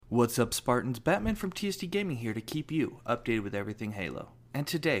What's up, Spartans? Batman from TST Gaming here to keep you updated with everything Halo. And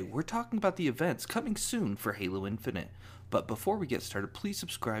today, we're talking about the events coming soon for Halo Infinite. But before we get started, please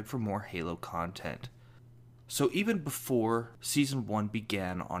subscribe for more Halo content. So even before Season 1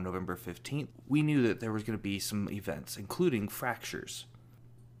 began on November 15th, we knew that there was going to be some events, including Fractures.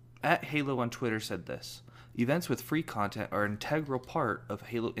 At Halo on Twitter said this: "Events with free content are an integral part of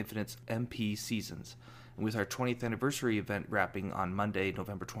Halo Infinite's MP seasons. And with our 20th anniversary event wrapping on Monday,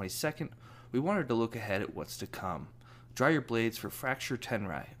 November 22nd, we wanted to look ahead at what's to come. Dry your blades for Fracture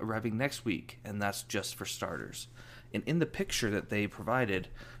Tenrai, arriving next week, and that's just for starters." And in the picture that they provided,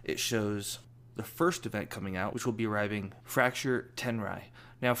 it shows the first event coming out, which will be arriving, Fracture Tenrai.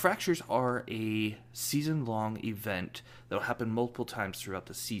 Now, Fractures are a season-long event that will happen multiple times throughout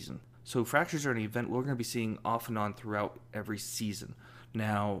the season. So Fractures are an event we're going to be seeing off and on throughout every season.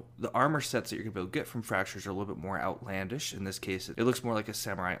 Now, the armor sets that you're going to be able to get from Fractures are a little bit more outlandish. In this case, it looks more like a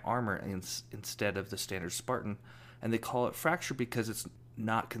samurai armor instead of the standard Spartan. And they call it Fracture because it's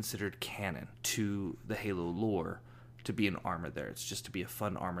not considered canon to the Halo lore to be an armor there. It's just to be a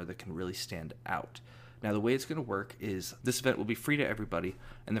fun armor that can really stand out. Now, the way it's going to work is this event will be free to everybody,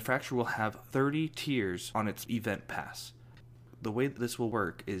 and the Fracture will have 30 tiers on its event pass. The way that this will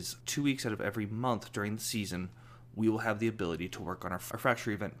work is 2 weeks out of every month during the season, we will have the ability to work on our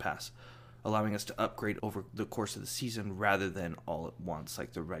Fracture event pass, allowing us to upgrade over the course of the season rather than all at once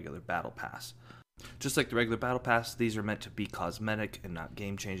like the regular battle pass. Just like the regular battle pass, these are meant to be cosmetic and not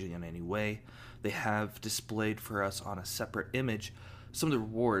game-changing in any way. They have displayed for us on a separate image some of the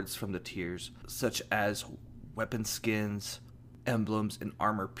rewards from the tiers, such as weapon skins, emblems, and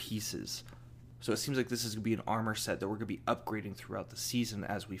armor pieces. So it seems like this is going to be an armor set that we're going to be upgrading throughout the season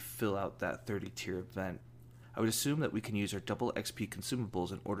as we fill out that 30-tier event. I would assume that we can use our double XP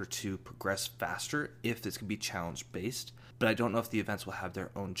consumables in order to progress faster if this can be challenge-based, but I don't know if the events will have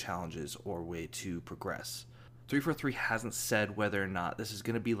their own challenges or way to progress. 343 hasn't said whether or not this is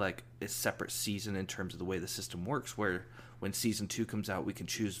going to be like a separate season in terms of the way the system works, where when Season 2 comes out, we can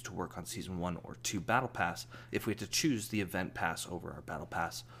choose to work on Season 1 or 2 Battle Pass if we have to choose the event pass over our Battle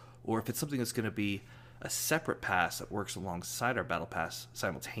Pass, or if it's something that's going to be a separate pass that works alongside our Battle Pass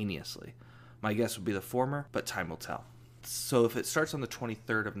simultaneously. My guess would be the former, but time will tell. So if it starts on the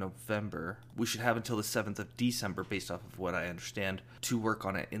 23rd of November, we should have until the 7th of December, based off of what I understand, to work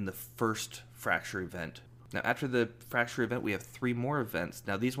on it in the first Fracture event. Now, after the Fracture event, we have 3 more events.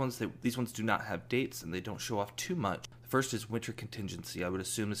 Now, these ones do not have dates, and they don't show off too much. The first is Winter Contingency. I would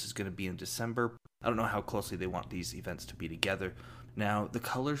assume this is going to be in December. I don't know how closely they want these events to be together. Now, the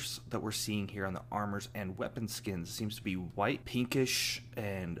colors that we're seeing here on the armors and weapon skins seems to be white, pinkish,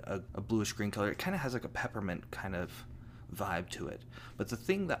 and a bluish green color. It kind of has like a peppermint kind of vibe to it. But the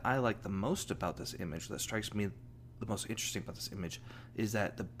thing that I like the most about this image, that strikes me the most interesting about this image, is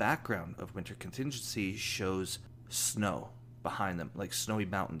that the background of Winter Contingency shows snow behind them, like snowy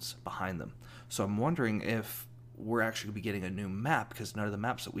mountains behind them. So I'm wondering if we're actually going to be getting a new map, because none of the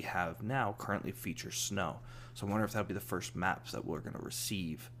maps that we have now currently feature snow. So I wonder if that'll be the first maps that we're going to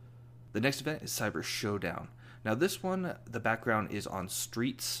receive. The next event is Cyber Showdown. Now this one, the background is on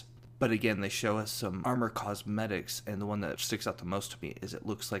streets, but again, they show us some armor cosmetics, and the one that sticks out the most to me is it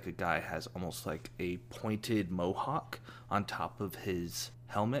looks like a guy has almost like a pointed mohawk on top of his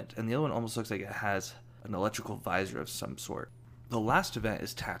helmet, and the other one almost looks like it has an electrical visor of some sort. The last event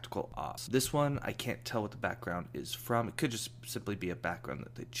is Tactical Ops. This one, I can't tell what the background is from. It could just simply be a background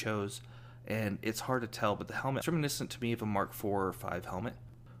that they chose, and it's hard to tell, but the helmet is reminiscent to me of a Mark IV or 5 helmet,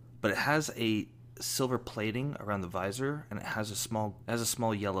 but it has a silver plating around the visor, and it has a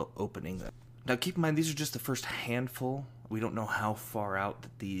small yellow opening. Now keep in mind, these are just the first handful. We don't know how far out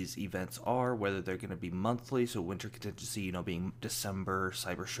that these events are, whether they're going to be monthly, so Winter Contingency, being December,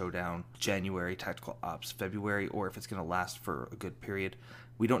 Cyber Showdown, January, Tactical Ops, February, or if it's going to last for a good period.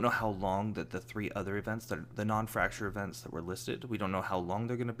 We don't know how long that the 3 other events, the non-Fracture events that were listed, we don't know how long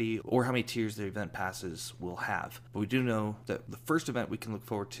they're going to be, or how many tiers the event passes will have. But we do know that the first event we can look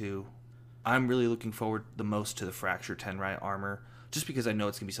forward to, I'm really looking forward the most to the Fracture Tenrai armor, just because I know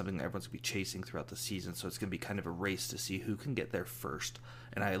it's going to be something that everyone's going to be chasing throughout the season, so it's going to be kind of a race to see who can get there first,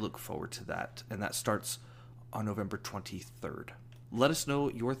 and I look forward to that, and that starts on November 23rd. Let us know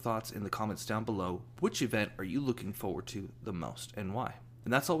your thoughts in the comments down below. Which event are you looking forward to the most, and why?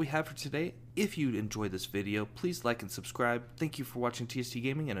 And that's all we have for today. If you enjoyed this video, please like and subscribe. Thank you for watching TST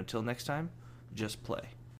Gaming, and until next time, just play.